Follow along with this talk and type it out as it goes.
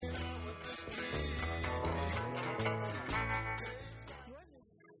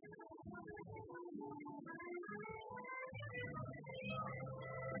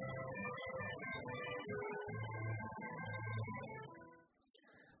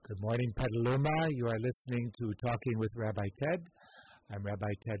Good morning, Petaluma. You are listening to Talking with Rabbi Ted. I'm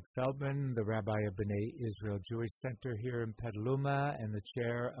Rabbi Ted Feldman, the Rabbi of B'nai Israel Jewish Center here in Petaluma and the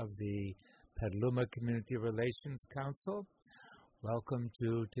chair of the Petaluma Community Relations Council. Welcome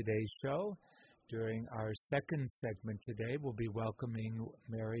to today's show. During our second segment today, we'll be welcoming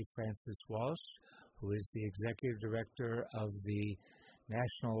Mary Frances Walsh, who is the Executive Director of the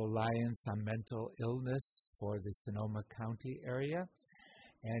National Alliance on Mental Illness for the Sonoma County area.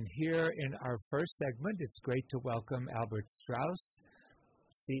 And here in our first segment, it's great to welcome Albert Strauss,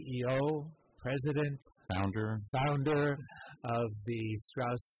 CEO, President, founder of the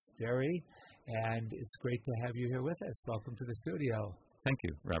Strauss Dairy, and it's great to have you here with us. Welcome to the studio. Thank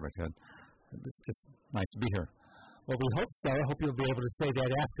you, Rabbi Ted. It's nice to be here. Well, we hope so. I hope you'll be able to say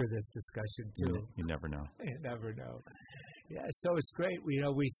that after this discussion, too. You never know. You never know. Yeah, so it's great.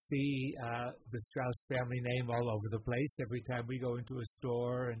 We see the Strauss family name all over the place. Every time we go into a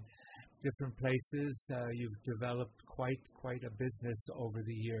store and different places, you've developed quite a business over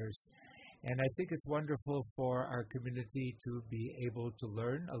the years. And I think it's wonderful for our community to be able to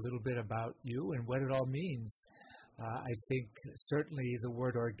learn a little bit about you and what it all means. I think certainly the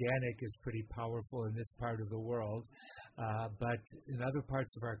word organic is pretty powerful in this part of the world, but in other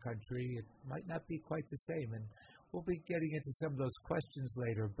parts of our country it might not be quite the same. And we'll be getting into some of those questions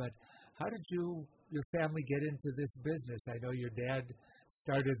later, but how did your family get into this business? I know your dad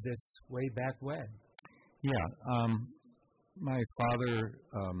started this way back when. Yeah, my father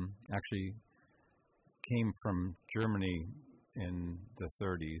actually came from Germany in the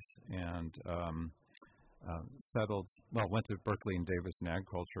 30s and went to Berkeley and Davis in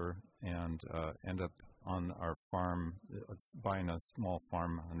agriculture and ended up on our farm, buying a small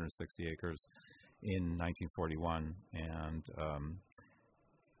farm, 160 acres, in 1941,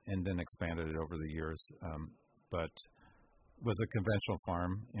 and then expanded it over the years. But was a conventional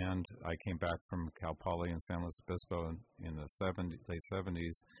farm, and I came back from Cal Poly in San Luis Obispo in the late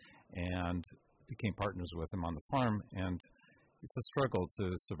 70s and became partners with him on the farm. And it's a struggle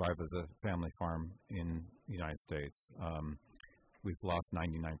to survive as a family farm in the United States. We've lost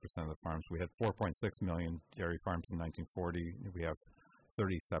 99% of the farms. We had 4.6 million dairy farms in 1940. We have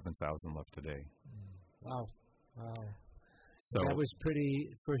 37,000 left today. Wow. So that was pretty,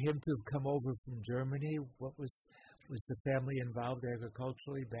 for him to have come over from Germany. What was the family involved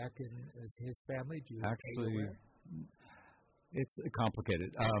agriculturally back in his family? Do you actually, it's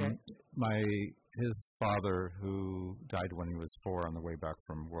complicated. Okay. His father, who died when he was 4 on the way back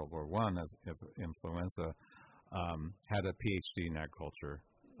from World War I as influenza, had a PhD in agriculture.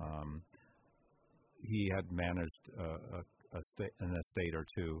 He had managed an estate or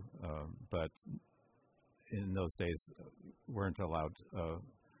two, but in those days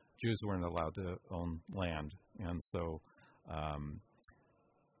Jews weren't allowed to own land, and so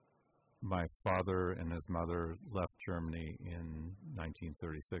my father and his mother left Germany in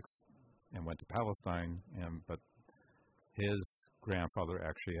 1936 and went to Palestine, but his grandfather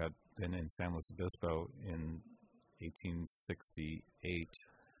actually had been in San Luis Obispo in 1868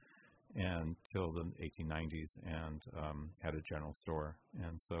 until the 1890s and had a general store.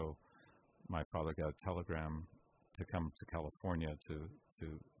 And so my father got a telegram to come to California to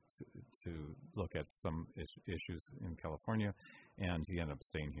look at some issues in California, and he ended up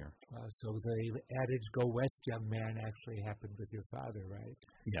staying here. So the adage, go west, young man, actually happened with your father, right?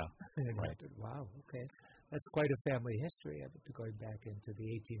 Yeah. Right. Wow, okay. That's quite a family history, going back into the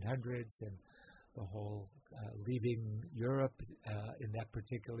 1800s and the whole leaving Europe in that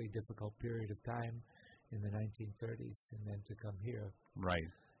particularly difficult period of time in the 1930s and then to come here. Right.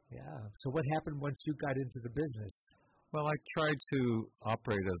 Yeah. So what happened once you got into the business? Well, I tried to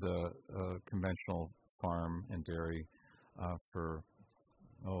operate as a conventional farm and dairy for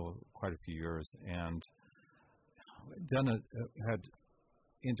quite a few years, and had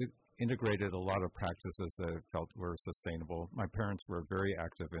integrated a lot of practices that I felt were sustainable. My parents were very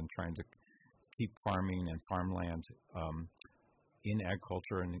active in trying to keep farming and farmland in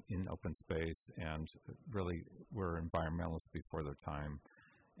agriculture and in open space, and really were environmentalists before their time.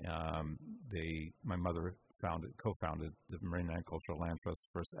 My mother co-founded the Marine Agricultural Land Trust,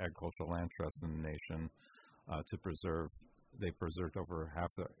 first agricultural land trust in the nation, to preserve. They preserved over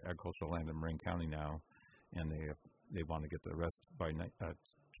half the agricultural land in Marin County now, and they want to get the rest by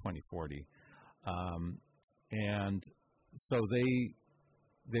 2040. And so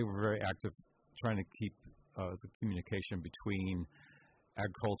they were very active trying to keep the communication between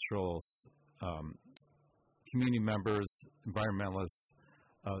agricultural community members, environmentalists,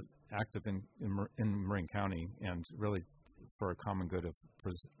 active in Marin County, and really for a common good of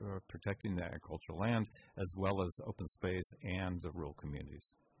protecting the agricultural land as well as open space and the rural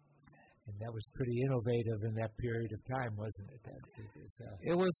communities. And that was pretty innovative in that period of time, wasn't it?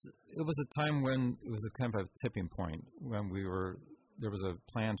 It was a time when it was a kind of a tipping point when there was a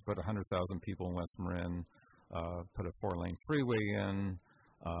plan to put 100,000 people in West Marin, put a 4-lane freeway in,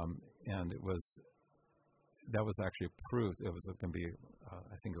 and that was actually approved. It was going to be,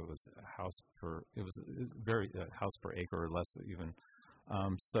 I think it was a house per acre or less even.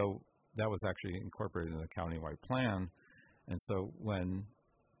 So that was actually incorporated in the countywide plan. And so when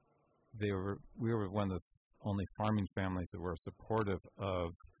we were one of the only farming families that were supportive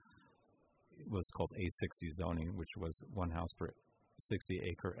of was called A60 zoning, which was 1 house per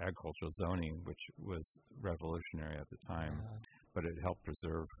 60-acre agricultural zoning, which was revolutionary at the time, but it helped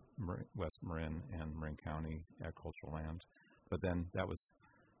preserve West Marin and Marin County agricultural land. But then that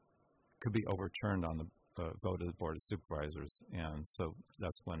could be overturned on the vote of the Board of Supervisors, and so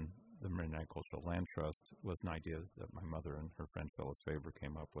that's when the Marin Agricultural Land Trust was an idea that my mother and her friend Phyllis Faber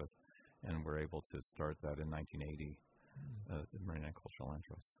came up with, and were able to start that in 1980, the Marin Agricultural Land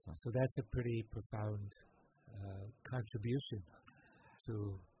Trust. So that's a pretty profound contribution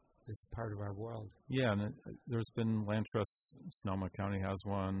to this part of our world. Yeah, and there's been land trusts. Sonoma County has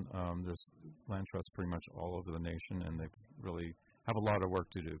one. There's land trusts pretty much all over the nation, and they really have a lot of work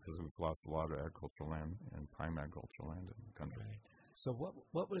to do because we've lost a lot of agricultural land and prime agricultural land in the country. Right. So what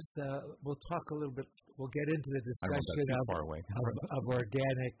was we'll talk a little bit, we'll get into the discussion of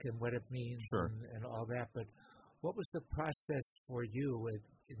organic and what it means and all that, but what was the process for you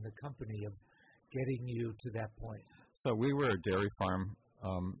in the company of getting you to that point? So we were a dairy farm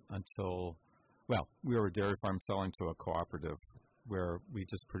we were a dairy farm selling to a cooperative where we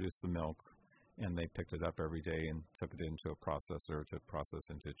just produced the milk, and they picked it up every day and took it into a processor to process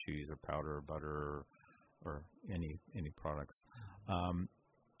into cheese or powder or butter or any products.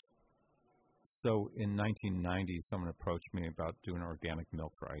 So in 1990, someone approached me about doing organic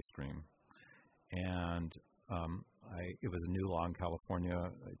milk for ice cream, and it was a new law in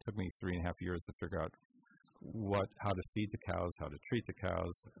California. It took me 3.5 years to figure out how to feed the cows, how to treat the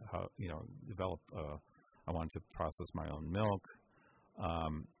cows, how develop. I wanted to process my own milk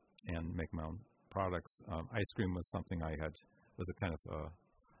and make my own products. Ice cream was something was a kind of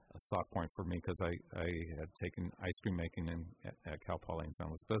a soft point for me because I had taken ice cream making at Cal Poly in San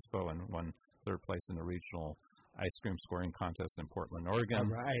Luis Obispo and won 3rd place in the regional ice cream scoring contest in Portland, Oregon. All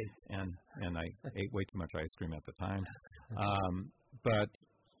right. And I ate way too much ice cream at the time. But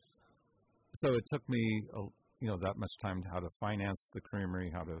so it took me that much time how to finance the creamery,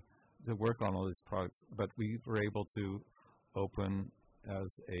 how to work on all these products. But we were able to open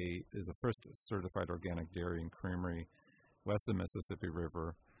as the first certified organic dairy and creamery west of the Mississippi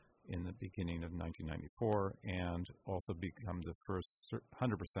River in the beginning of 1994, and also become the first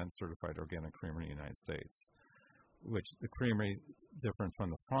 100% certified organic creamery in the United States. Which the creamery, different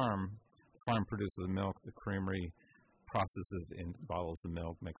from the farm produces the milk, the creamery processes it and bottles the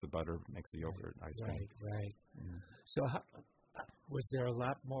milk, makes the butter, makes the yogurt, ice cream. Right. Mm. So was there a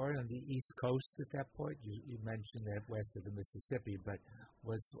lot more on the East Coast at that point? You mentioned that west of the Mississippi, but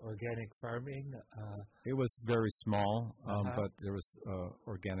was organic farming? It was very small, but there was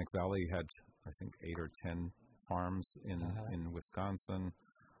Organic Valley had, I think, 8 or 10 farms in Wisconsin.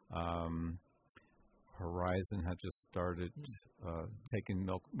 Horizon had just started taking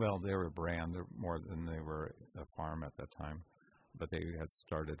milk. Well, they were a brand more than they were a farm at that time, but they had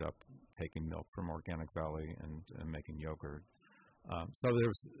started up taking milk from Organic Valley and making yogurt. So there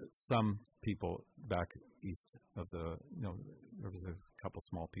was some people back east of there was a couple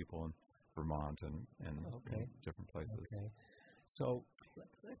small people in Vermont and in different places. Okay. So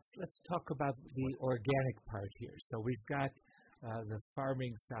let's talk about the organic part here. So we've got the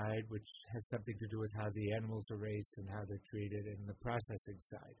farming side, which has something to do with how the animals are raised and how they're treated, and the processing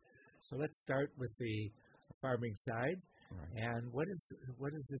side. So let's start with the farming side. Right. And what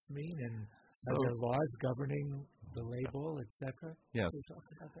does this mean? And are there laws governing the label, etc.? Yes.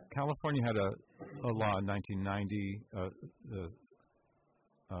 California had a law in 1990, the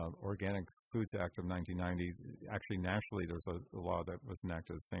Organic Foods Act of 1990. Actually, nationally, there was a law that was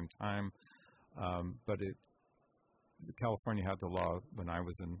enacted at the same time, but California had the law when I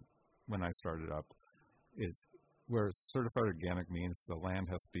started up. Where certified organic means the land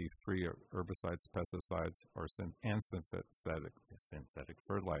has to be free of herbicides, pesticides, or synthetic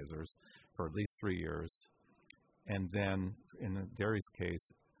fertilizers for at least 3 years. And then in the dairy's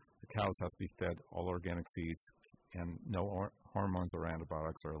case, the cows have to be fed all organic feeds, and no hormones or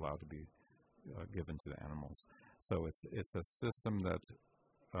antibiotics are allowed to be given to the animals. So it's a system that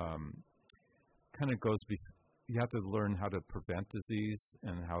kind of goes. You have to learn how to prevent disease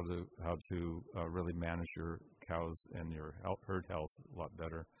and how to really manage your cows and your herd health a lot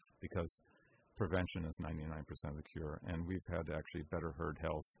better because prevention is 99% of the cure, and we've had actually better herd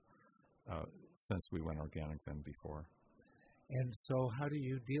health since we went organic than before. And so how do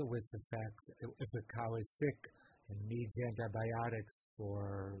you deal with the fact that if a cow is sick and needs antibiotics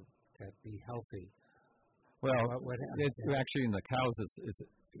for to be healthy? Well, it's actually in the cows,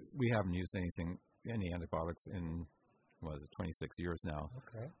 we haven't used any antibiotics in, 26 years now.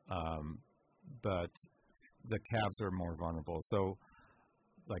 Okay. But the calves are more vulnerable. So,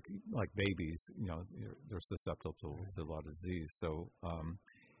 like babies, they're susceptible to a lot of disease. So,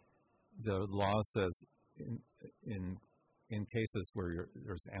 the law says in cases where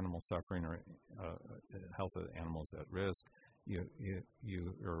there's animal suffering or health of animals at risk, you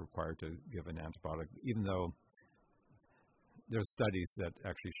are required to give an antibiotic, even though there's studies that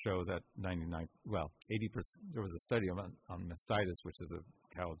actually show that 80%. There was a study on mastitis, which is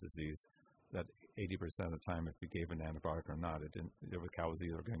a cow disease, that 80% of the time, if you gave an antibiotic or not, the cow was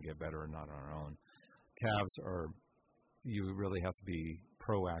either going to get better or not on her own. Calves you really have to be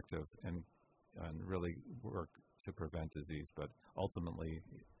proactive and really work to prevent disease. But ultimately,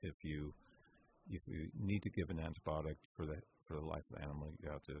 if you need to give an antibiotic for the life of the animal, you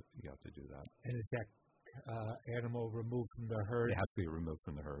have to do that. And is that animal removed from the herd? It has to be removed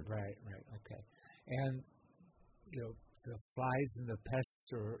from the herd. Right, okay. And the flies and the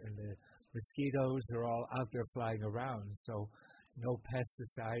pests and the mosquitoes are all out there flying around. So no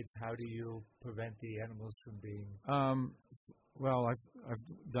pesticides. How do you prevent the animals from being? Well,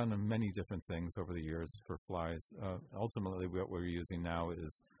 I've done many different things over the years for flies. Ultimately, what we're using now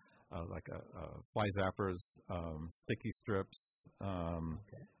is like fly zappers, sticky strips,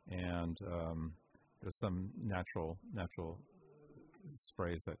 and there's some natural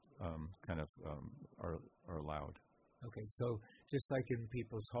sprays that are allowed. Okay, so just like in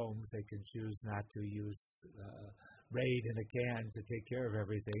people's homes, they can choose not to use Raid in a can to take care of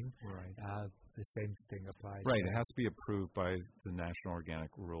everything. Right. The same thing applies. Right. It has to be approved by the National Organic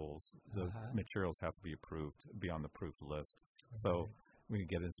Rules. The materials have to be approved, be on the approved list. Okay. So we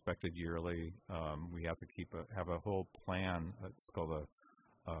get inspected yearly. We have to have a whole plan. It's called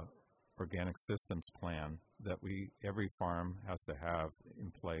a organic systems plan that every farm has to have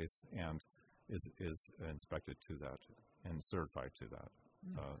in place and is inspected to that and certified to that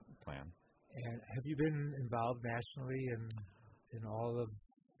plan. And have you been involved nationally in all of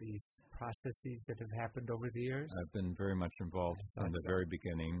these processes that have happened over the years? I've been very much involved from the very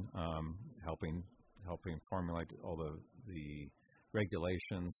beginning, helping formulate all the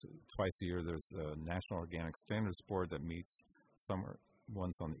regulations. Twice a year there's a National Organic Standards Board that meets,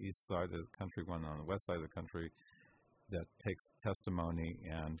 one's on the east side of the country, one on the west side of the country, that takes testimony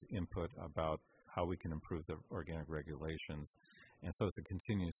and input about how we can improve the organic regulations. And so it's a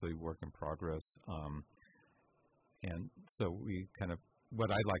continuously work in progress. And so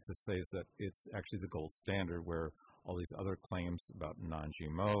what I'd like to say is that it's actually the gold standard, where all these other claims about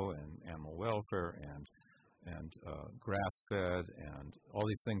non-GMO and animal welfare and grass-fed and all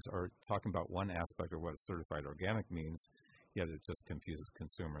these things are talking about one aspect of what certified organic means, yet it just confuses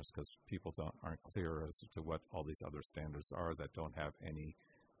consumers because people aren't clear as to what all these other standards are that don't have any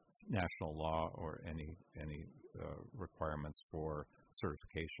national law or any requirements for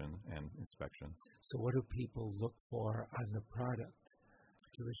certification and inspection. So what do people look for on the product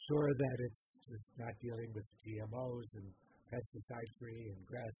to assure that it's not dealing with GMOs and pesticide-free and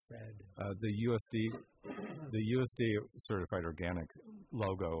grass-fed? The USDA certified organic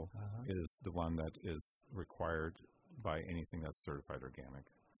logo is the one that is required by anything that's certified organic.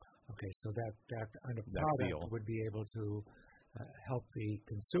 Okay, so that on a product would be able to help the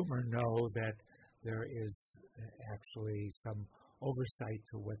consumer know that there is actually some oversight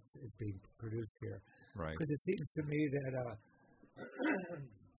to what is being produced here. Right. Because it seems to me that,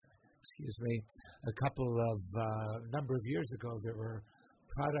 a number of years ago, there were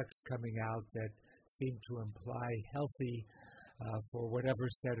products coming out that seemed to imply healthy for whatever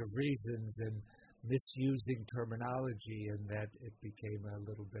set of reasons, and misusing terminology, and that it became a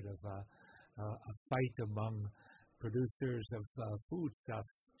little bit of a fight among producers of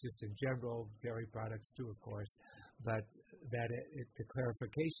foodstuffs, just in general, dairy products too, of course, but that the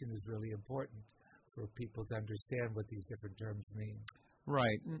clarification is really important for people to understand what these different terms mean.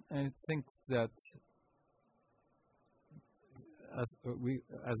 Right. I think that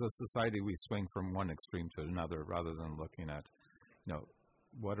as a society, we swing from one extreme to another rather than looking at,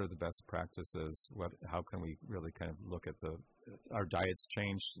 what are the best practices? How can we really kind of look at our diets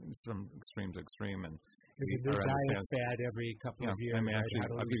change from extreme to extreme, and our diet fad every couple of years.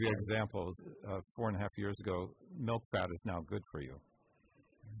 I'll give you examples. 4.5 years ago, milk fat is now good for you.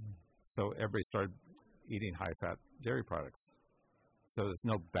 So everybody started eating high-fat dairy products. so there's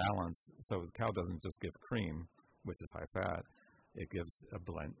no balance. So the cow doesn't just give cream, which is high fat. It gives a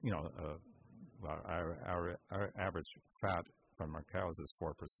blend. Our average fat from our cows is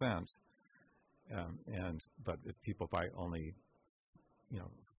 4%, but if people buy only,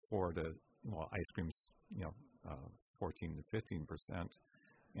 4 to ice cream's 14 to 15%,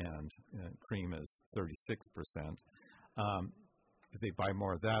 and cream is 36%. If they buy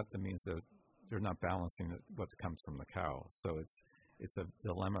more of that, that means they're not balancing what comes from the cow. So it's a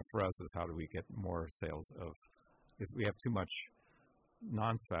dilemma for us: is how do we get more sales of? If we have too much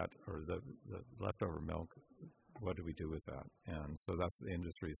non-fat or the leftover milk, what do we do with that? And so that's the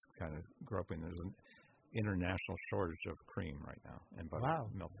industry's kind of groping. There's an international shortage of cream right now and butter,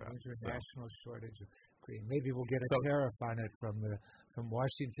 milk fat. International shortage of cream. Maybe we'll get a tariff on it from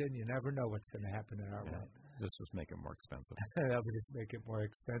Washington. You never know what's going to happen in our world. Just make it more expensive. That would just make it more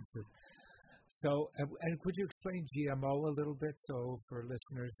expensive. So, and could you explain GMO a little bit, so for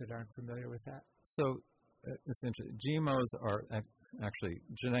listeners that aren't familiar with that? So, it's interesting. GMOs are actually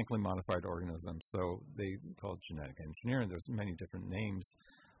genetically modified organisms, so they call it genetic engineering. There's many different names,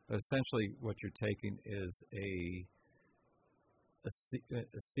 but essentially what you're taking is a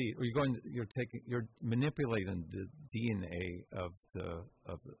seed, or you're manipulating the DNA of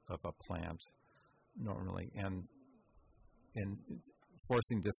a plant normally, and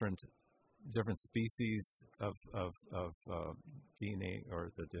forcing different species of DNA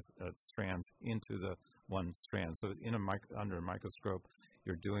or the strands into the one strand. So under a microscope,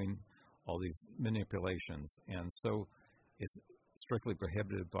 you're doing all these manipulations, and so it's strictly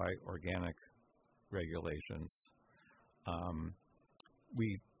prohibited by organic regulations.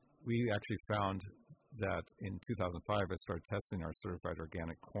 We actually found that in 2005, I started testing our certified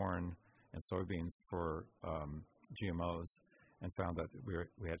organic corn and soybeans for GMOs, and found that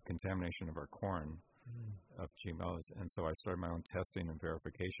we had contamination of our corn of GMOs. And so I started my own testing and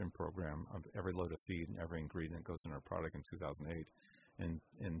verification program of every load of feed and every ingredient that goes in our product in 2008. And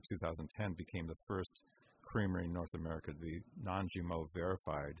in 2010 became the first creamery in North America to be non-GMO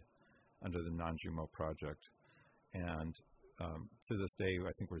verified under the Non-GMO Project. And to this day,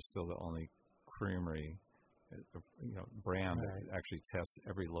 I think we're still the only creamery brand that actually tests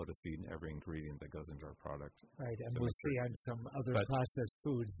every load of feed and every ingredient that goes into our product. Right, and we'll see on some other processed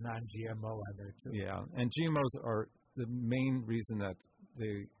foods, non-GMO on there too. Yeah, and GMOs are the main reason that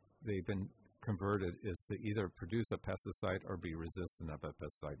they've been converted is to either produce a pesticide or be resistant of a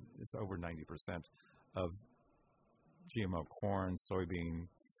pesticide. It's over 90% of GMO corn, soybean,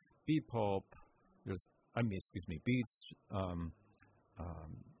 beet pulp. Beets.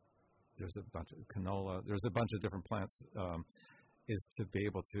 There's a bunch of canola. There's a bunch of different plants. Is to be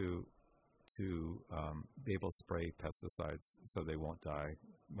able to be able to spray pesticides so they won't die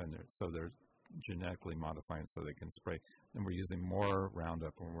they're genetically modifying so they can spray. And we're using more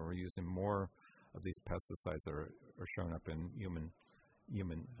Roundup, and we're using more of these pesticides that are showing up in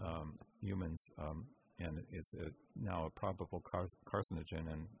humans, and it's now a probable carcinogen.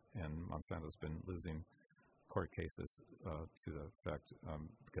 And Monsanto's been losing court cases to the effect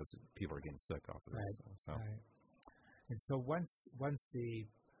because people are getting sick off of this. Right. So. Right. And so once the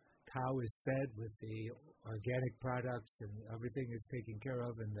cow is fed with the organic products and everything is taken care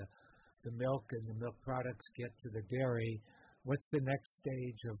of, and the milk and the milk products get to the dairy, what's the next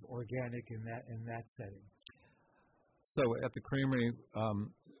stage of organic in that setting? So at the creamery,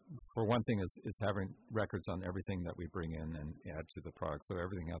 for one thing, is having records on everything that we bring in and add to the product. So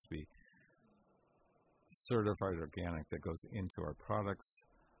everything has to be certified organic that goes into our products,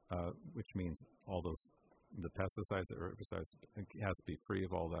 which means all the pesticides, the herbicides, it has to be free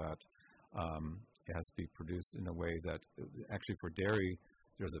of all that. It has to be produced in a way that, actually for dairy,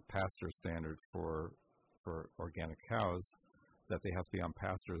 there's a pasture standard for organic cows, that they have to be on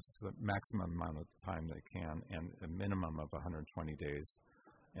pastures for the maximum amount of time they can, and a minimum of 120 days,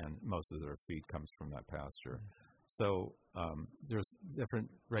 and most of their feed comes from that pasture. So there's different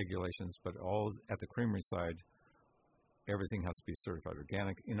regulations, but all at the creamery side, everything has to be certified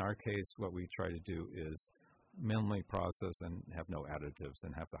organic. In our case, what we try to do is minimally process and have no additives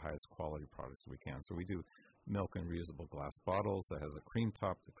and have the highest quality products we can. So we do milk in reusable glass bottles that has a cream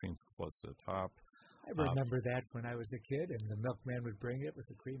top. The cream floats to the top. I remember that when I was a kid, and the milkman would bring it with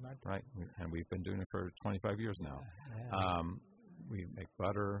the cream on top. Right, and we've been doing it for 25 years now. Yeah. We make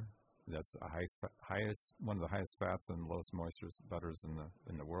butter. That's one of the highest fats and lowest moisture butters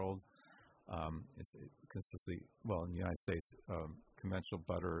in the world. It's consistently, in the United States, conventional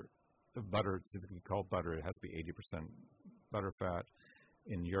butter typically called butter, it has to be 80% butter fat.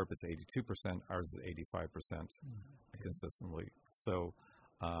 In Europe, it's 82%. Ours is 85% consistently. So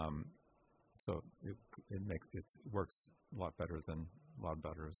it works a lot better than a lot of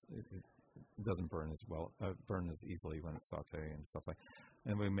butters. It doesn't burn as easily when it's sauté and stuff like.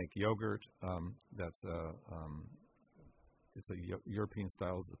 And we make yogurt. That's it's a European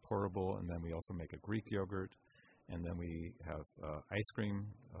style, it's portable, and then we also make a Greek yogurt, and then we have ice cream,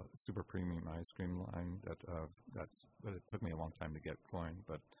 super premium ice cream line. But it took me a long time to get going,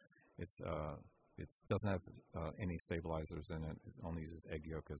 but it doesn't have any stabilizers in it. It only uses egg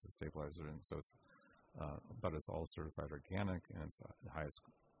yolk as a stabilizer, and so but it's all certified organic, and it's the highest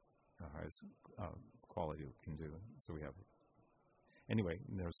quality we can do. So we have. Anyway,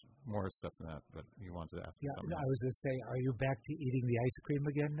 there's more stuff than that, but you wanted to ask me something else. I was going to say, are you back to eating the ice cream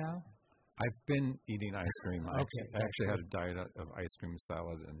again now? I've been eating ice cream. Okay. I actually had a diet of ice cream,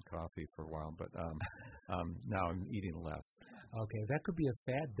 salad, and coffee for a while, but now I'm eating less. Okay, that could be a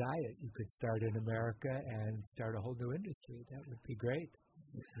fad diet you could start in America and start a whole new industry. That would be great.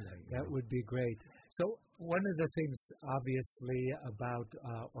 That would be great. So one of the things, obviously, about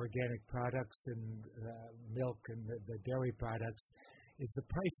organic products and milk and the dairy products is the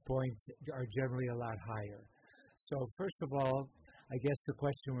price points are generally a lot higher. So first of all, I guess the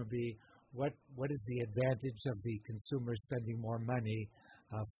question would be, what is the advantage of the consumer spending more money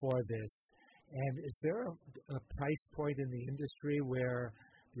for this? And is there a price point in the industry where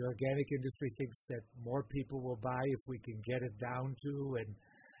the organic industry thinks that more people will buy if we can get it down to, and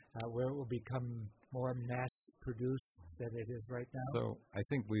where it will become more mass-produced than it is right now? So I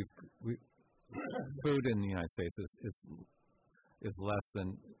think food in the United States is less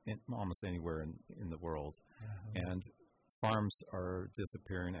than almost anywhere in the world, and farms are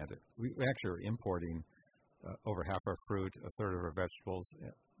disappearing at it. We actually are importing over half our fruit, a third of our vegetables,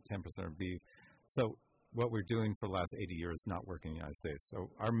 10% of beef. So what we're doing for the last 80 years is not working in the United States. So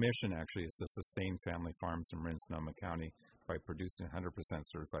our mission actually is to sustain family farms in Marin-Sonoma County by producing 100%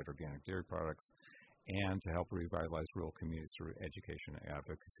 certified organic dairy products, and to help revitalize rural communities through education and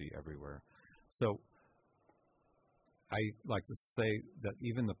advocacy everywhere. So I like to say that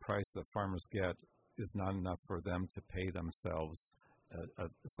even the price that farmers get is not enough for them to pay themselves a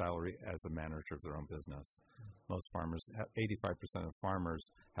salary as a manager of their own business. Most farmers, 85% of farmers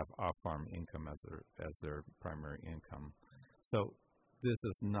have off-farm income as their primary income. So this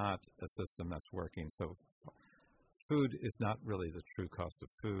is not a system that's working. So food is not really the true cost of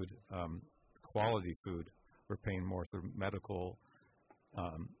food. Quality food, we're paying more through medical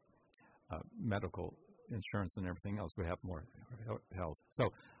insurance and everything else. We have more health. So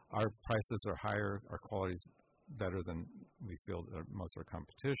our prices are higher, our quality is better than we feel that most of our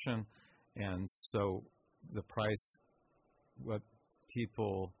competition, and so the price,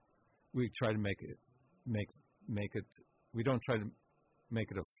 we try to make it. We don't try to make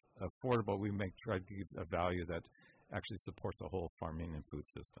it affordable. We try to give a value that actually supports the whole farming and food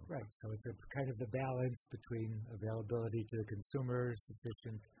system. Right. So it's a kind of the balance between availability to the consumer,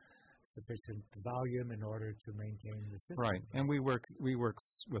 sufficient volume in order to maintain the system. Right, and we work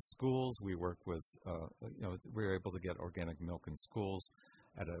with schools. We work with we're able to get organic milk in schools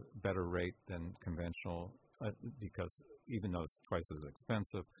at a better rate than conventional because even though it's twice as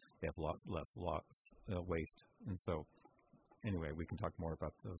expensive, they have less waste. And so, anyway, we can talk more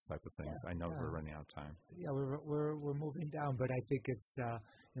about those type of things. I know we're running out of time. Yeah, we're moving down, but I think it's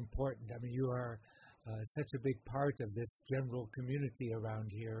important. I mean, you are such a big part of this general community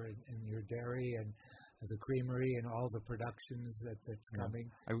around here in your dairy and the creamery and all the productions that's coming.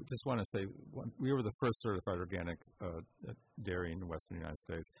 I just want to say, we were the first certified organic dairy in the western United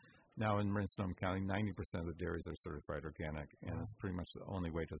States. Now in Marin-Sonoma County, 90% of the dairies are certified organic, and it's pretty much the only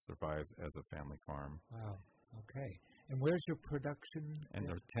way to survive as a family farm. Wow, okay. And where's your production? And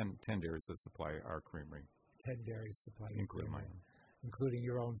there are 10 dairies that supply our creamery. 10 dairies supply including mine. Including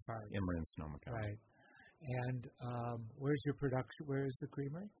your own farm. In Marin-Sonoma County. Right. And where's your production? Where is the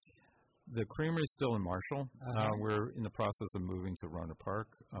creamery? The creamery is still in Marshall. We're in the process of moving to Rohnert Park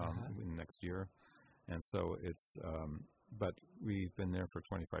in next year, and so it's. But we've been there for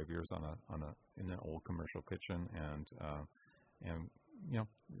 25 years in an old commercial kitchen, and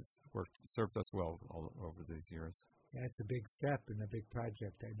it's served us well all over these years. Yeah, it's a big step and a big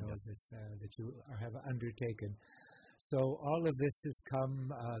project. I know that you have undertaken. So all of this has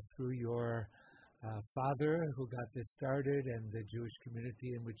come through your father, who got this started, and the Jewish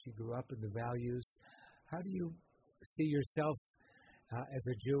community in which you grew up, and the values. How do you see yourself as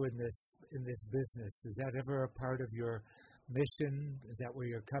a Jew in this business? Is that ever a part of your mission? Is that where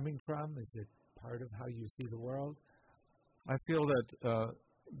you're coming from? Is it part of how you see the world? I feel that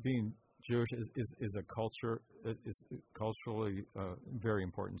being Jewish is a culture, is culturally very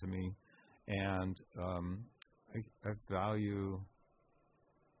important to me, and I value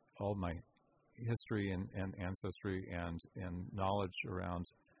all my history and ancestry and knowledge around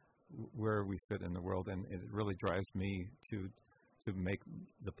where we fit in the world, and it really drives me to make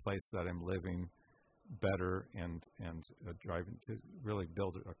the place that I'm living better and driving to really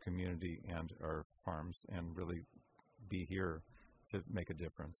build a community and our farms and really be here to make a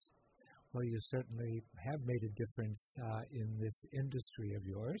difference. Well, you certainly have made a difference in this industry of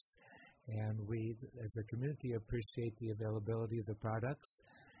yours, and we, as a community, appreciate the availability of the products,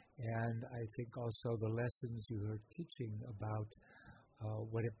 and I think also the lessons you are teaching about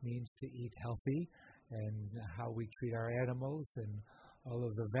what it means to eat healthy and how we treat our animals and all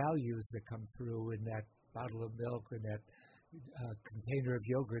of the values that come through in that bottle of milk or that container of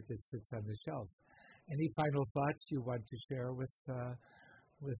yogurt that sits on the shelf. Any final thoughts you want to share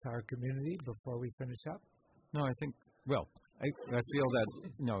with our community before we finish up? No, I think, well, I feel that,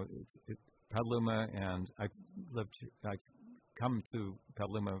 Petaluma, and I come to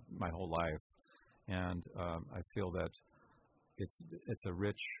Petaluma my whole life, and I feel that it's a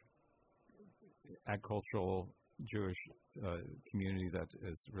rich agricultural Jewish community that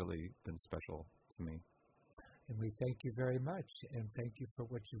has really been special to me. And we thank you very much, and thank you for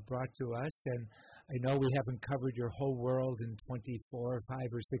what you brought to us. And I know we haven't covered your whole world in 24, 5,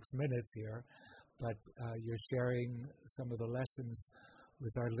 or 6 minutes here, but you're sharing some of the lessons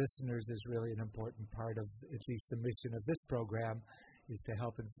with our listeners is really an important part of at least the mission of this program, is to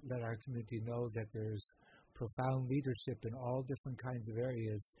help and let our community know that there's profound leadership in all different kinds of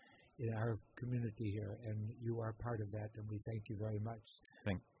areas in our community here, and you are part of that, and we thank you very much.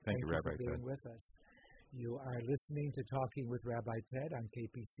 Thank you, Rabbi for being Ted. with us. You are listening to Talking with Rabbi Ted on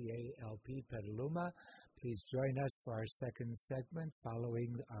KPCA LP Petaluma. Please join us for our second segment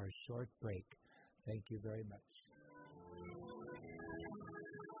following our short break. Thank you very much.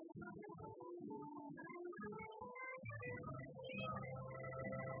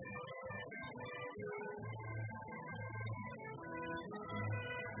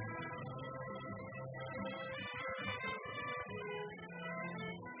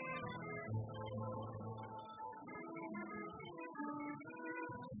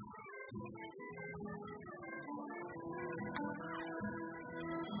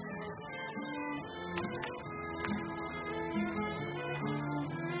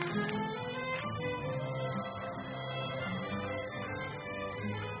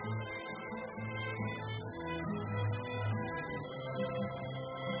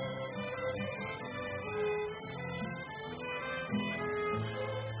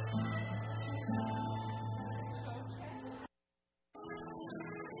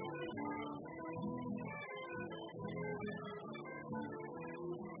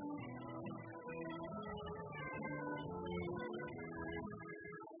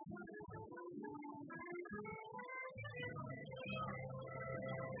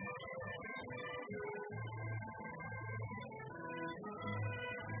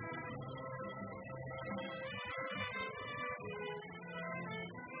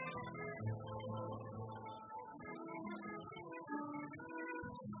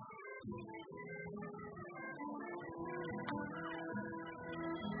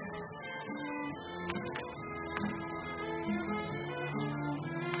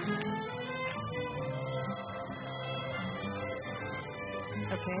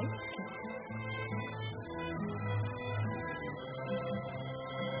 Okay.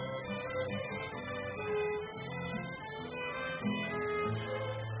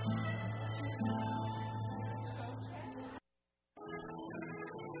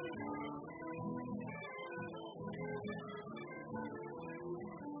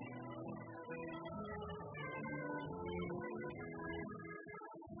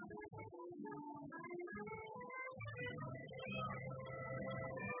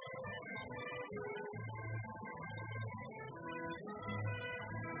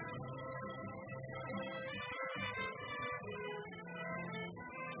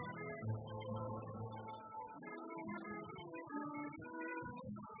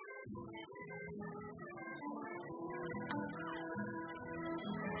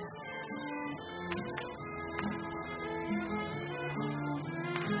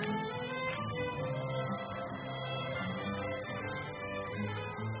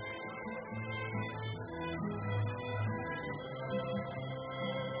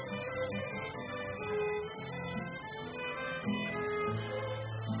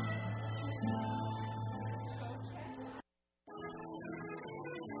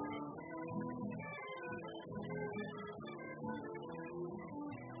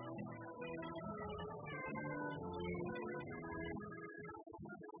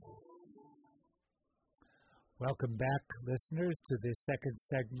 Welcome back, listeners, to this second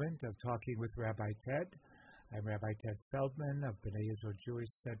segment of Talking with Rabbi Ted. I'm Rabbi Ted Feldman of B'nai Israel Jewish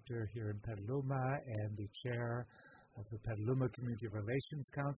Center here in Petaluma and the chair of the Petaluma Community Relations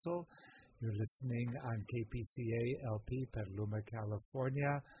Council. You're listening on KPCA LP, Petaluma,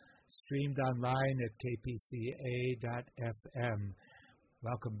 California, streamed online at kpca.fm.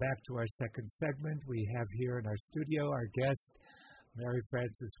 Welcome back to our second segment. We have here in our studio our guest, Mary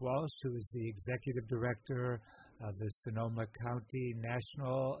Frances Walsh, who is the Executive Director of the Sonoma County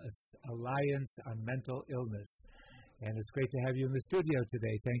National Alliance on Mental Illness. And it's great to have you in the studio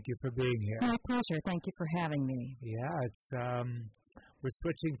today. Thank you for being here. My pleasure. Thank you for having me. Yeah, it's we're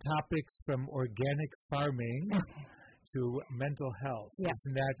switching topics from organic farming to mental health. Yes.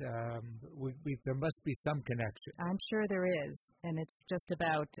 Isn't that, there must be some connection. I'm sure there is. And it's just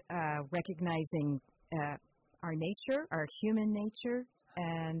about recognizing our nature, our human nature,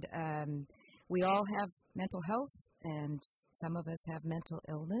 and we all have mental health, and some of us have mental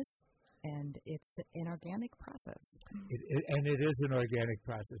illness, and it's an organic process. It is an organic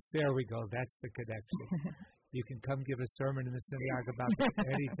process. There we go. That's the connection. You can come give a sermon in the synagogue about that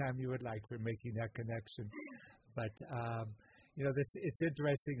anytime you would like for making that connection. But, it's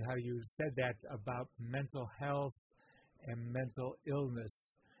interesting how you said that about mental health and mental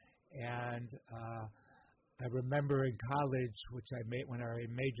illness. And I remember in college, when I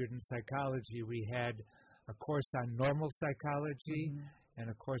majored in psychology, we had a course on normal psychology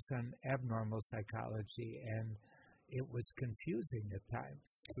and a course on abnormal psychology, and it was confusing at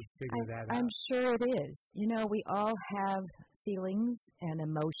times to figure that out. I'm sure it is. We all have feelings and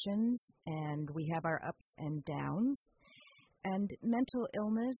emotions, and we have our ups and downs. And mental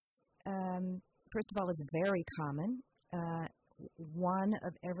illness, first of all, is very common. 1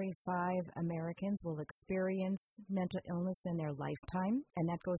 of every 5 Americans will experience mental illness in their lifetime, and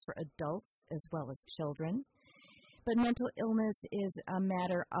that goes for adults as well as children. But mental illness is a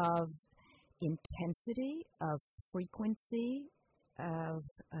matter of intensity, of frequency, of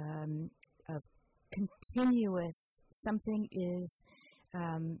continuous. Something is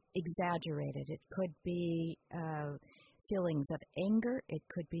exaggerated. It could be feelings of anger, it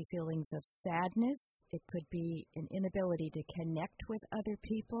could be feelings of sadness, it could be an inability to connect with other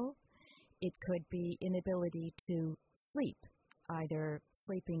people, it could be inability to sleep, either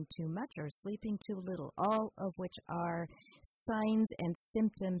sleeping too much or sleeping too little, all of which are signs and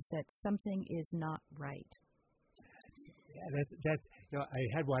symptoms that something is not right. Yeah, I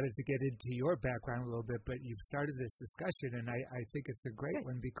had wanted to get into your background a little bit, but you've started this discussion, and I think it's a great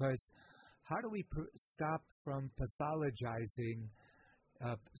one, because how do we stop from pathologizing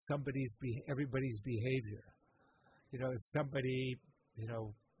everybody's behavior? If somebody,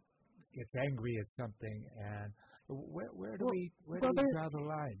 gets angry at something, and where do we draw the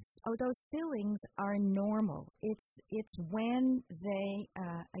lines? Oh, those feelings are normal. It's when they,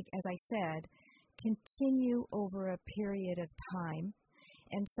 as I said, continue over a period of time,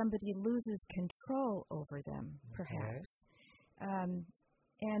 and somebody loses control over them, perhaps. Okay.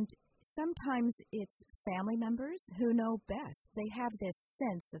 And sometimes it's family members who know best. They have this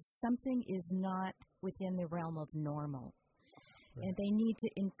sense of something is not within the realm of normal. Right. And they need to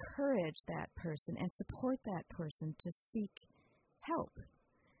encourage that person and support that person to seek help.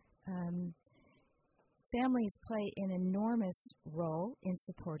 Families play an enormous role in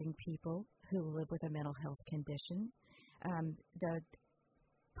supporting people who live with a mental health condition. The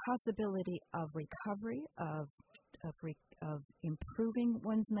possibility of recovery, of improving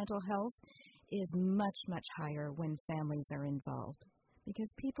one's mental health is much, much higher when families are involved,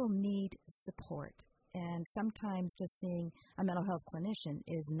 because people need support, and sometimes just seeing a mental health clinician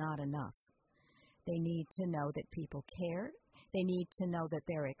is not enough. They need to know that people care. They need to know that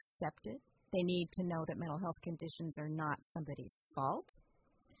they're accepted. They need to know that mental health conditions are not somebody's fault.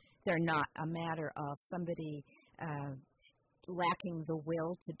 They're not a matter of somebody lacking the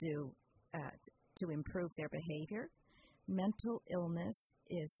will to improve their behavior. Mental illness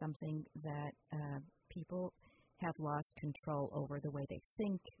is something that people have lost control over the way they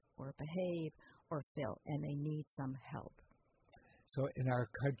think or behave or feel, and they need some help. So in our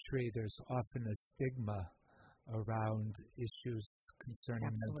country, there's often a stigma around issues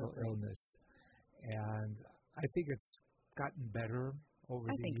concerning mental illness. And I think it's gotten better over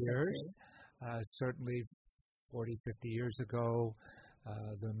the years. So certainly 40, 50 years ago,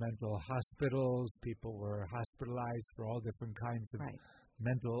 the mental hospitals, people were hospitalized for all different kinds of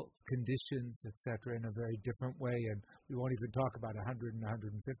mental conditions, etc., in a very different way. And we won't even talk about 100 and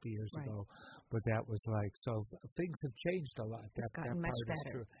 150 years ago what that was like. So things have changed a lot. It's gotten much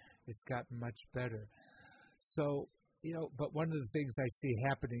better. It's gotten much better. So, but one of the things I see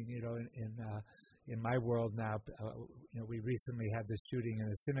happening, in my world now, we recently had this shooting in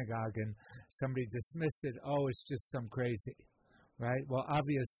a synagogue, and somebody dismissed it. Oh, it's just some crazy, right? Well,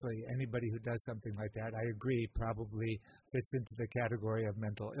 obviously, anybody who does something like that, I agree, probably fits into the category of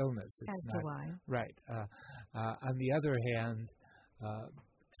mental illness. As do I. Right. On the other hand,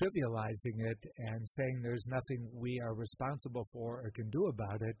 trivializing it and saying there's nothing we are responsible for or can do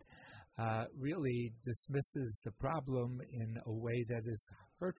about it really dismisses the problem in a way that is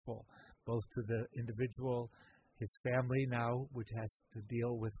hurtful, both to the individual, his family now, which has to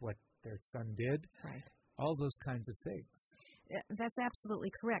deal with what their son did, right. All those kinds of things. That's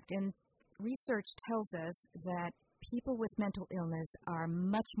absolutely correct. And research tells us that people with mental illness are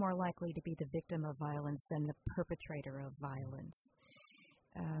much more likely to be the victim of violence than the perpetrator of violence.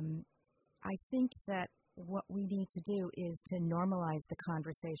 I think that what we need to do is to normalize the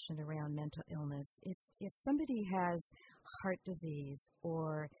conversation around mental illness. If somebody has heart disease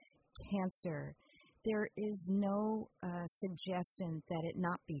or cancer, there is no suggestion that it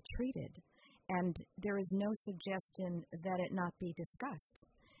not be treated, and there is no suggestion that it not be discussed.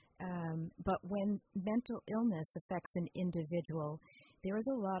 But when mental illness affects an individual, there is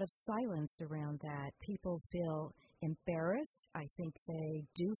a lot of silence around that. People feel embarrassed. I think they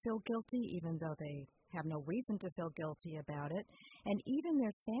do feel guilty, even though they have no reason to feel guilty about it. And even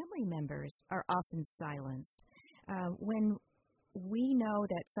their family members are often silenced. When we know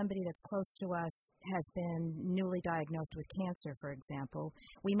that somebody that's close to us has been newly diagnosed with cancer, for example,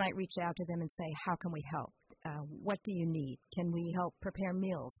 we might reach out to them and say, how can we help? What do you need? Can we help prepare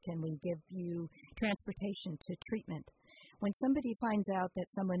meals? Can we give you transportation to treatment? When somebody finds out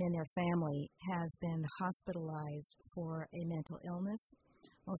that someone in their family has been hospitalized for a mental illness,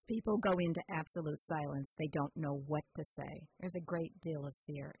 most people go into absolute silence. They don't know what to say. There's a great deal of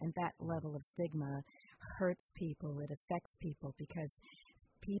fear, and that level of stigma hurts people. It affects people because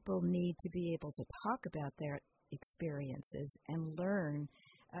people need to be able to talk about their experiences and learn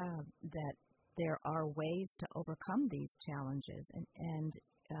that there are ways to overcome these challenges, and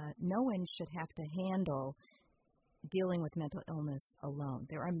no one should have to handle dealing with mental illness alone.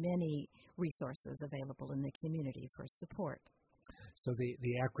 There are many resources available in the community for support. So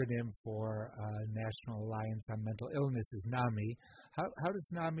the acronym for National Alliance on Mental Illness is NAMI. How does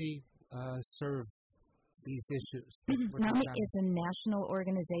NAMI serve these issues? NAMI is a national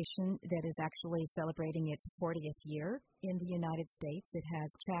organization that is actually celebrating its 40th year in the United States. It has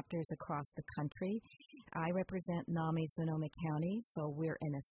chapters across the country. I represent NAMI Sonoma County, so we're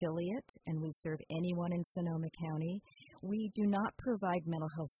an affiliate, and we serve anyone in Sonoma County. We do not provide mental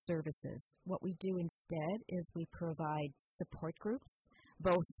health services. What we do instead is we provide support groups,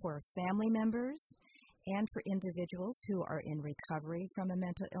 both for family members and for individuals who are in recovery from a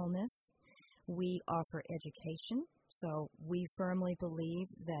mental illness. We offer education, so we firmly believe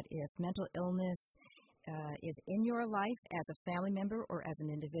that if mental illness is in your life as a family member or as an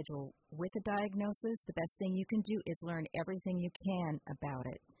individual with a diagnosis, the best thing you can do is learn everything you can about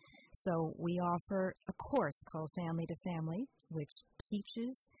it. So we offer a course called Family to Family, which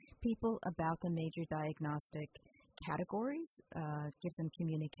teaches people about the major diagnostic categories, gives them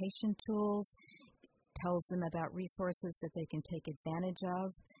communication tools, tells them about resources that they can take advantage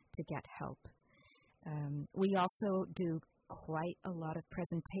of to get help. We also do quite a lot of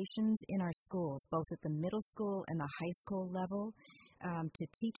presentations in our schools, both at the middle school and the high school level, to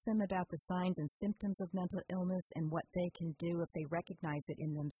teach them about the signs and symptoms of mental illness and what they can do if they recognize it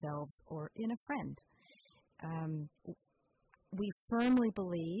in themselves or in a friend. We firmly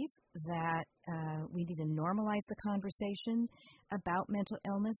believe that we need to normalize the conversation about mental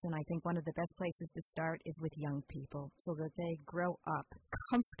illness, and I think one of the best places to start is with young people so that they grow up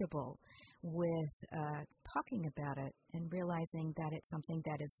comfortable with talking about it and realizing that it's something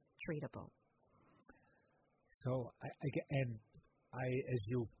that is treatable. So, as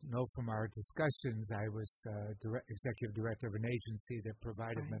you know from our discussions, I was executive director of an agency that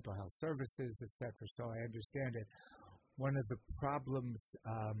provided mental health services, et cetera, so I understand it. One of the problems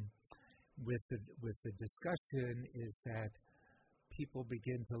with the discussion is that people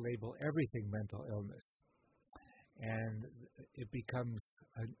begin to label everything mental illness. And it becomes,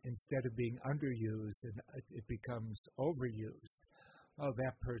 instead of being underused, it becomes overused. Oh,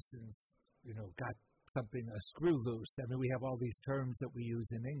 that person's, got something, a screw loose. I mean, we have all these terms that we use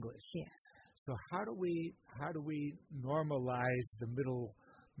in English. Yes. So how do we normalize the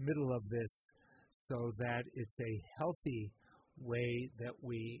middle of this so that it's a healthy way that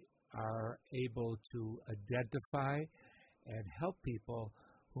we are able to identify and help people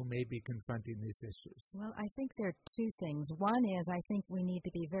who may be confronting these issues? Well, I think there are two things. One is I think we need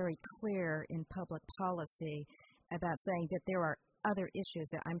to be very clear in public policy about saying that there are other issues.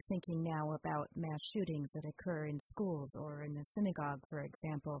 I'm thinking now about mass shootings that occur in schools or in the synagogue, for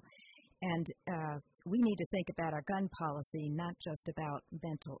example. And we need to think about our gun policy, not just about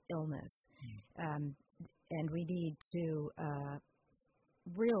mental illness. And we need to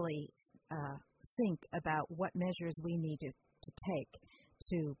really think about what measures we need to take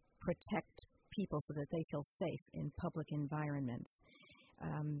to protect people so that they feel safe in public environments.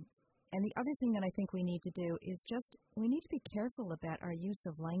 And the other thing that I think we need to do is we need to be careful about our use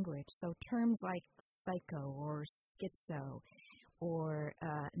of language. So terms like psycho or schizo or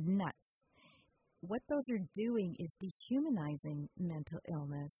nuts, what those are doing is dehumanizing mental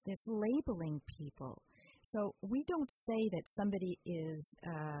illness. It's labeling people. So we don't say that somebody is,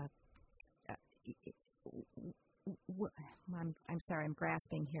 I'm sorry, I'm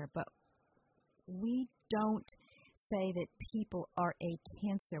grasping here, but we don't say that people are a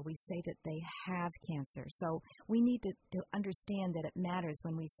cancer. We say that they have cancer. So we need to understand that it matters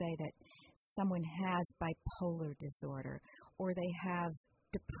when we say that someone has bipolar disorder or they have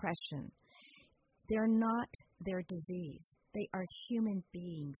depression. They're not their disease. They are human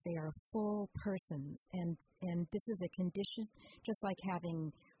beings. They are full persons. And this is a condition, just like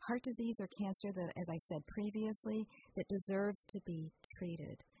having heart disease or cancer, that, as I said previously, that deserves to be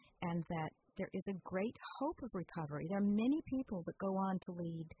treated, and that there is a great hope of recovery. There are many people that go on to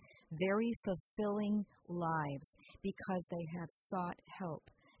lead very fulfilling lives because they have sought help,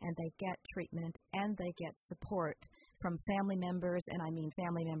 and they get treatment, and they get support from family members, and I mean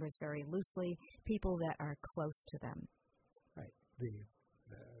family members very loosely, people that are close to them. Right.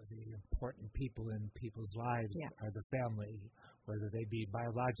 The important people in people's lives are the family, whether they be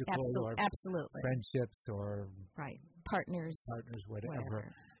biological or absolutely. Friendships or partners,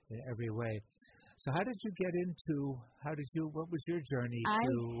 whatever. In every way. So what was your journey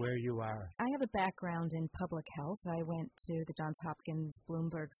to where you are? I have a background in public health. I went to the Johns Hopkins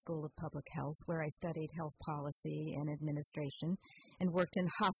Bloomberg School of Public Health, where I studied health policy and administration and worked in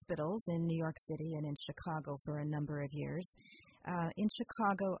hospitals in New York City and in Chicago for a number of years. In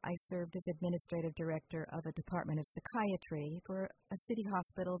Chicago, I served as administrative director of a department of psychiatry for a city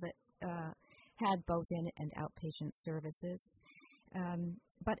hospital that had both in- and outpatient services.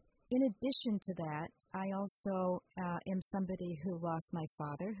 But in addition to that, I also am somebody who lost my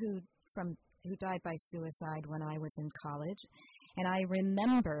father, who died by suicide when I was in college. And I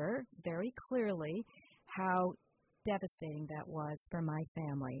remember very clearly how devastating that was for my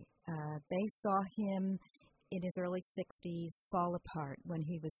family. They saw him in his early 60s fall apart when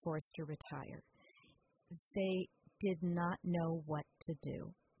he was forced to retire. They did not know what to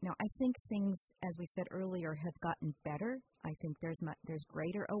do. Now, I think things, as we said earlier, have gotten better. I think there's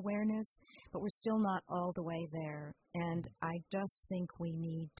greater awareness, but we're still not all the way there. And I just think we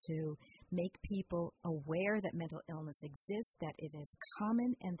need to make people aware that mental illness exists, that it is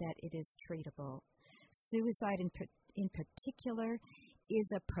common, and that it is treatable. Suicide in particular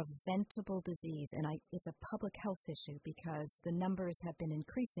is a preventable disease, and it's a public health issue because the numbers have been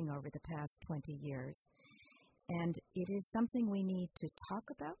increasing over the past 20 years. And it is something we need to talk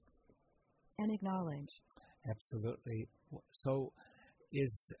about and acknowledge. Absolutely. So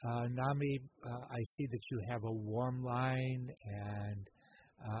NAMI, I see that you have a warm line, and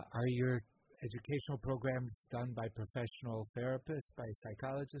are your educational programs done by professional therapists, by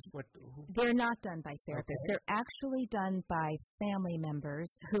psychologists? They're not done by therapists. Okay. They're actually done by family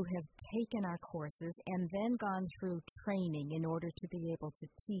members who have taken our courses and then gone through training in order to be able to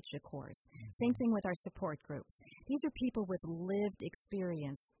teach a course. Mm-hmm. Same thing with our support groups. These are people with lived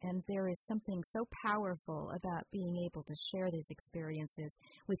experience, and there is something so powerful about being able to share these experiences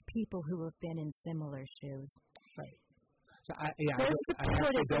with people who have been in similar shoes. Right. So I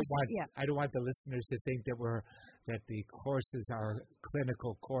don't want the listeners to think that the courses are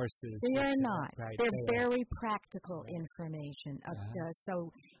clinical courses. They are not. Right? They're very practical information.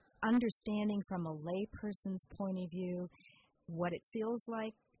 So understanding from a layperson's point of view what it feels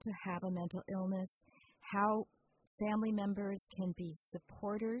like to have a mental illness, how family members can be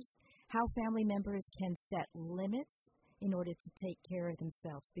supporters, how family members can set limits in order to take care of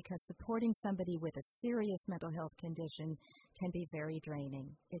themselves, because supporting somebody with a serious mental health condition can be very draining.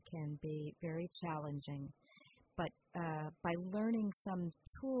 It can be very challenging. But by learning some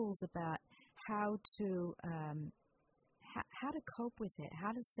tools about how to cope with it,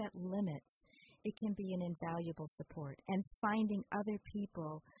 how to set limits, it can be an invaluable support. And finding other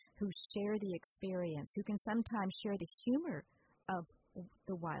people who share the experience, who can sometimes share the humor of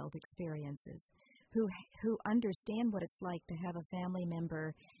the wild experiences, who understand what it's like to have a family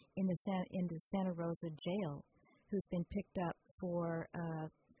member in the Santa Rosa jail who's been picked up for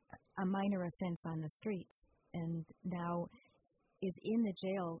a minor offense on the streets and now is in the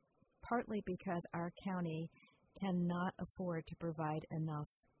jail partly because our county cannot afford to provide enough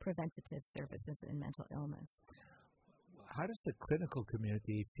preventative services in mental illness. How does the clinical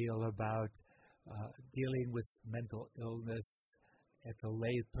community feel about dealing with mental illness at the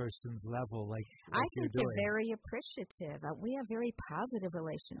lay person's level, like I think you're doing? They're very appreciative. We have very positive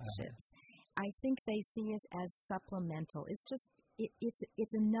relationships. I think they see us as supplemental. It's just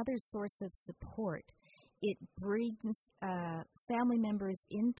it's another source of support. It brings family members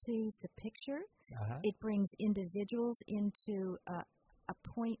into the picture. It brings individuals into a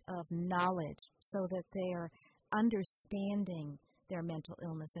point of knowledge so that they are understanding their mental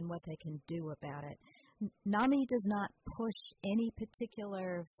illness and what they can do about it. NAMI does not push any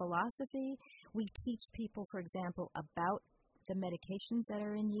particular philosophy. We teach people, for example, about the medications that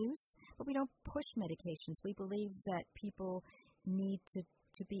are in use, but we don't push medications. We believe that people need to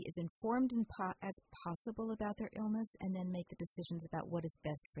be as informed as possible about their illness and then make the decisions about what is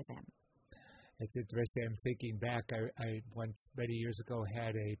best for them. It's interesting. I'm thinking back. I once, many years ago,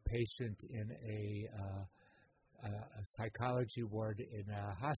 had a patient in a psychology ward in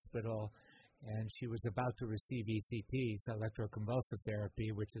a hospital, and she was about to receive ECTs, electroconvulsive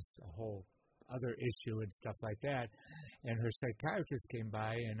therapy, which is a whole other issue and stuff like that. And her psychiatrist came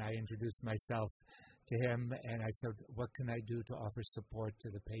by, and I introduced myself to him, and I said, what can I do to offer support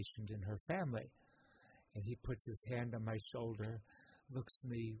to the patient and her family? And he puts his hand on my shoulder, looks at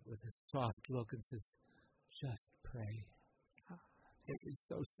me with a soft look and says, just pray. It was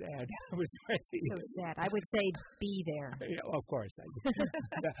so sad. I was ready. So sad. I would say be there. Yeah, of course.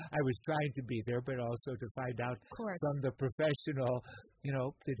 I was trying to be there, but also to find out from the professional,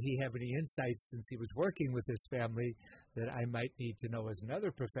 did he have any insights since he was working with his family that I might need to know as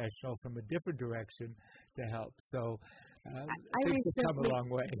another professional from a different direction to help. So I come a long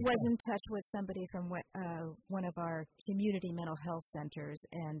way. Was in touch with somebody from one of our community mental health centers,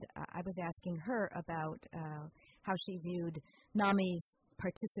 and I was asking her about how she viewed NAMI's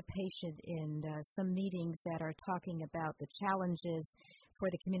participation in some meetings that are talking about the challenges for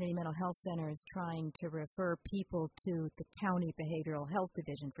the community mental health centers trying to refer people to the county behavioral health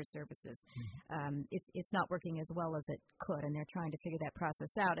division for services. Mm-hmm. It's not working as well as it could, and they're trying to figure that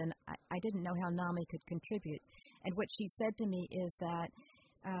process out. And I didn't know how NAMI could contribute. And what she said to me is that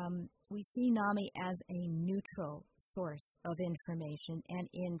we see NAMI as a neutral source of information and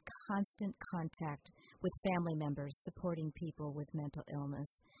in constant contact with family members supporting people with mental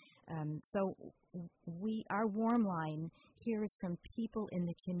illness. So our warm line hears from people in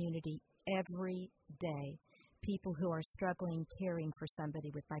the community every day, people who are struggling caring for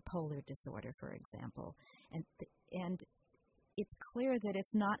somebody with bipolar disorder, for example. And it's clear that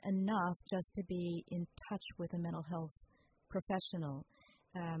it's not enough just to be in touch with a mental health professional.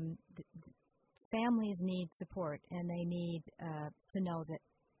 Families need support, and they need to know that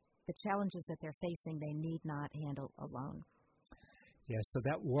the challenges that they're facing, they need not handle alone. Yeah, so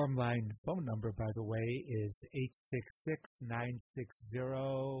that warm line phone number, by the way, is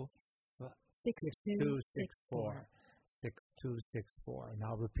 866-960-6264. 6264, and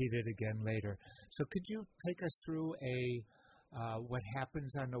I'll repeat it again later. So could you take us through what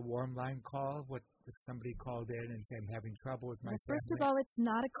happens on the warm line call? What if somebody called in and said, I'm having trouble with my family? First of all, it's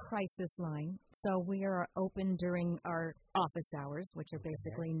not a crisis line, so we are open during our office hours, which are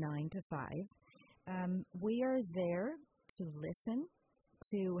basically 9 to 5. We are there to listen,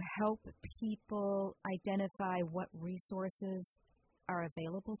 to help people identify what resources are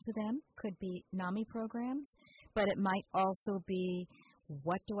available to them. Could be NAMI programs, but it might also be,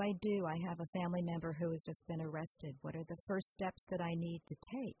 what do I do? I have a family member who has just been arrested. What are the first steps that I need to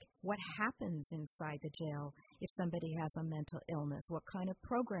take? What happens inside the jail if somebody has a mental illness? What kind of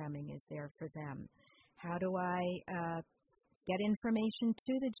programming is there for them? How do I get information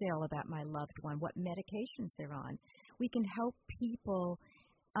to the jail about my loved one? What medications they're on? We can help people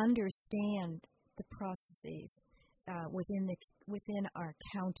understand the processes within our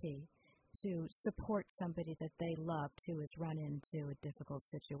county to support somebody that they loved who has run into a difficult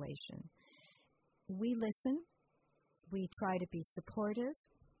situation. We listen. We try to be supportive.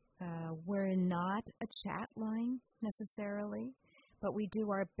 We're not a chat line necessarily, but we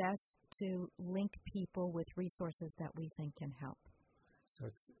do our best to link people with resources that we think can help. So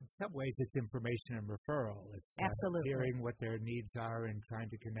in some ways it's information and referral. It's Absolutely. Hearing what their needs are and trying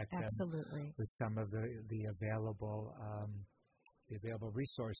to connect Absolutely. them with some of the available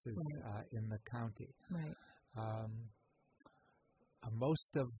resources in the county. Right.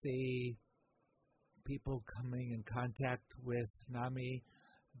 Most of the people coming in contact with NAMI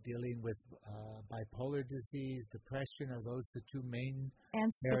dealing with bipolar disease, depression? Are those the two main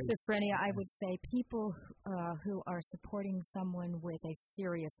and areas? Schizophrenia? I would say people who are supporting someone with a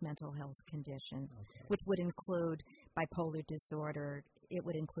serious mental health condition, which would include bipolar disorder, it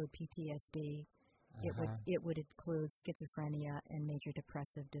would include PTSD, it would include schizophrenia and major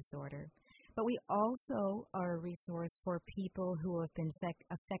depressive disorder. But we also are a resource for people who have been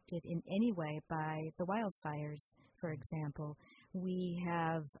affected in any way by the wildfires, for example. We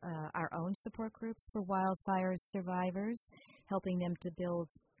have our own support groups for wildfire survivors, helping them to build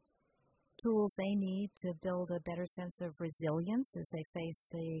tools they need to build a better sense of resilience as they face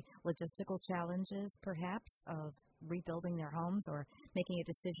the logistical challenges, perhaps, of rebuilding their homes or making a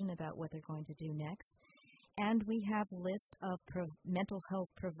decision about what they're going to do next. And we have a list of mental health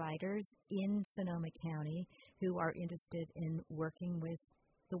providers in Sonoma County who are interested in working with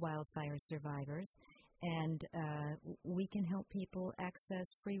the wildfire survivors. And we can help people access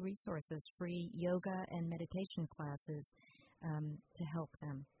free resources, free yoga and meditation classes to help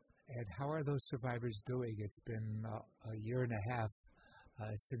them. And how are those survivors doing? It's been a year and a half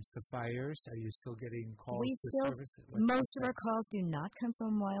since the fires. Are you still getting calls to services? Most of our calls do not come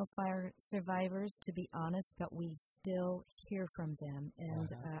from wildfire survivors, to be honest, but we still hear from them. And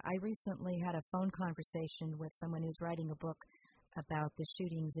I recently had a phone conversation with someone who's writing a book about the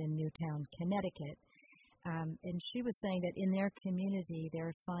shootings in Newtown, Connecticut. And she was saying that in their community,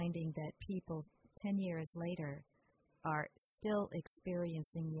 they're finding that people 10 years later are still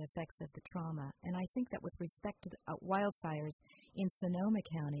experiencing the effects of the trauma. And I think that with respect to the wildfires in Sonoma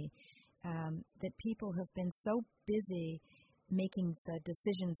County, that people have been so busy making the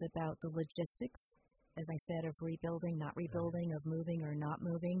decisions about the logistics, as I said, of rebuilding, not rebuilding, of moving or not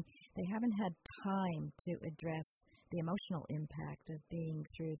moving. They haven't had time to address the emotional impact of being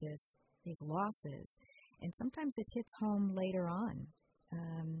through these losses. And sometimes it hits home later on.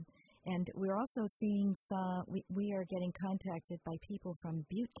 And we're also seeing we are getting contacted by people from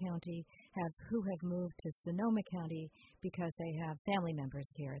Butte County who have moved to Sonoma County because they have family members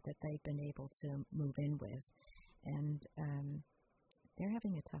here that they've been able to move in with. And they're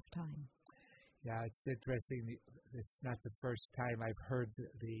having a tough time. Yeah, it's interesting. It's not the first time I've heard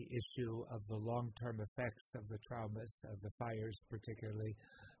the issue of the long-term effects of the traumas, of the fires particularly,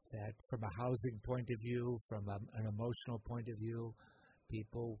 that from a housing point of view, from an emotional point of view,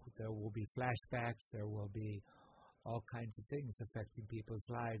 there will be flashbacks, there will be all kinds of things affecting people's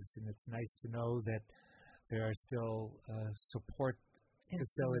lives, and it's nice to know that there are still support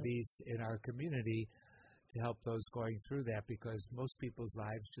facilities in our community to help those going through that, because most people's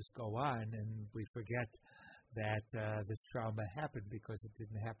lives just go on, and we forget that this trauma happened because it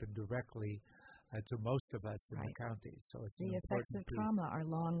didn't happen directly to most of us in the county. So it's the effects of trauma are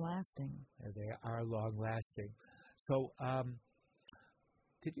long-lasting. They are long-lasting. So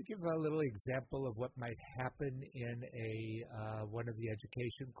could you give a little example of what might happen in one of the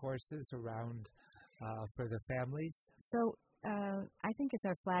education courses around for the families? So I think it's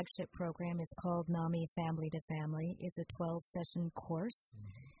our flagship program. It's called NAMI Family to Family. It's a 12-session course,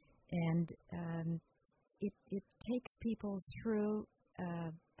 and it takes people through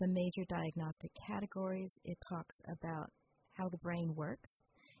the major diagnostic categories. It talks about how the brain works.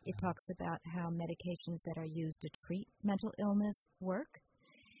 It talks about how medications that are used to treat mental illness work.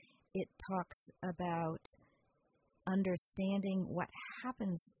 It talks about understanding what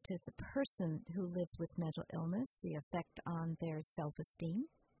happens to the person who lives with mental illness, the effect on their self-esteem,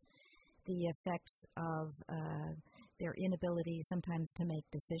 the effects of their inability sometimes to make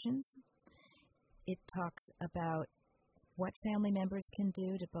decisions. It talks about what family members can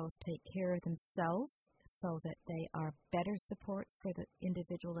do to both take care of themselves so that they are better supports for the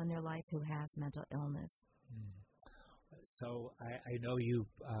individual in their life who has mental illness. So I know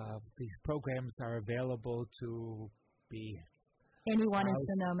these programs are available to be anyone in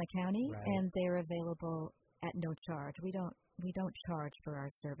Sonoma County, and they're available at no charge. We don't charge for our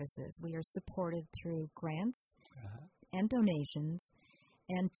services. We are supported through grants and donations,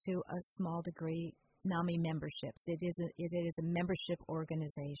 and to a small degree, NAMI memberships. It is a membership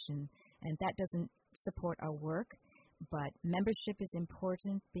organization, and that doesn't support our work, but membership is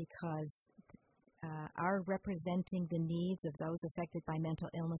important because our representing the needs of those affected by mental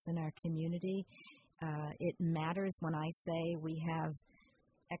illness in our community, it matters when I say we have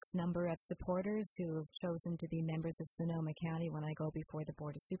X number of supporters who have chosen to be members of Sonoma County when I go before the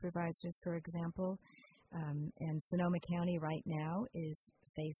Board of Supervisors, for example. And Sonoma County right now is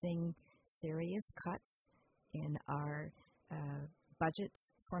facing serious cuts in our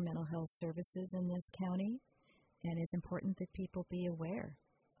budgets for mental health services in this county, and it's important that people be aware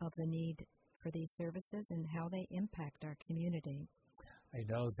of the need for these services and how they impact our community. I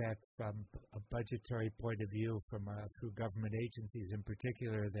know that from a budgetary point of view, through government agencies in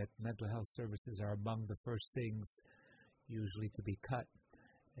particular, that mental health services are among the first things usually to be cut.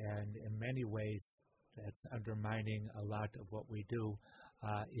 And in many ways, that's undermining a lot of what we do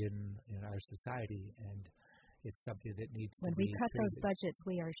in our society. And it's something that needs to be When we cut treated. those budgets,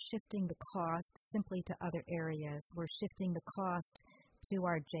 we are shifting the cost simply to other areas. We're shifting the cost to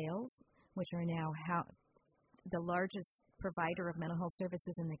our jails, which are now the largest provider of mental health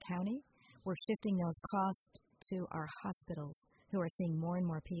services in the county. We're shifting those costs to our hospitals, who are seeing more and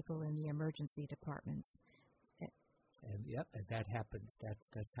more people in the emergency departments. And that happens.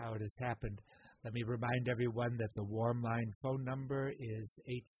 That's how it has happened. Let me remind everyone that the Warm Line phone number is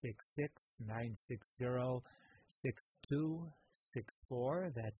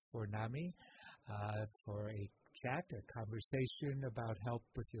 866-960-6264. That's for NAMI, for a chat, a conversation about help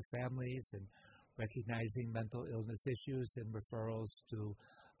with your families and recognizing mental illness issues and referrals to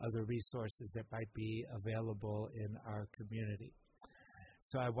other resources that might be available in our community.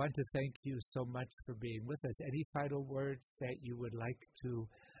 So I want to thank you so much for being with us. Any final words that you would like to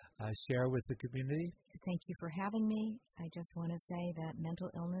share with the community? Thank you for having me. I just want to say that mental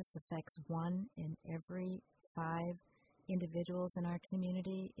illness affects 1 in every 5 individuals in our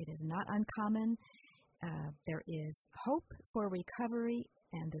community. It is not uncommon. There is hope for recovery,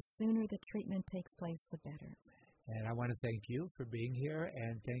 and the sooner the treatment takes place, the better. And I want to thank you for being here,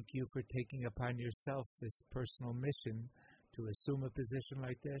 and thank you for taking upon yourself this personal mission to assume a position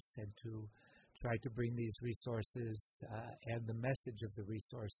like this and to try to bring these resources and the message of the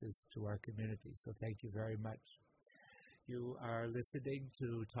resources to our community. So thank you very much. You are listening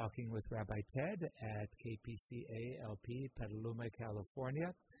to Talking with Rabbi Ted at KPCA-LP, Petaluma,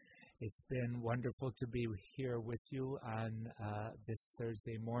 California. It's been wonderful to be here with you on this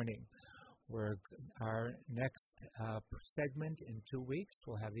Thursday morning. Our next segment in 2 weeks,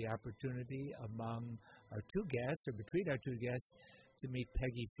 we'll have the opportunity among our 2 guests, or between our 2 guests, to meet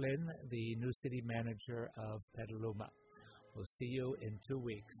Peggy Flynn, the new city manager of Petaluma. We'll see you in 2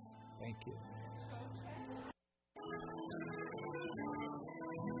 weeks. Thank you.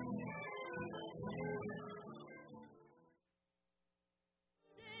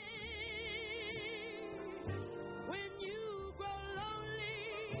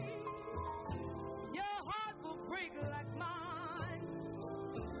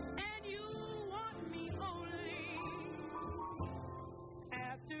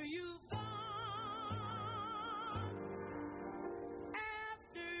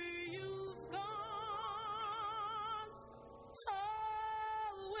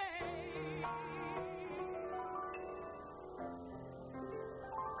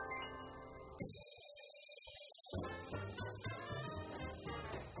 away.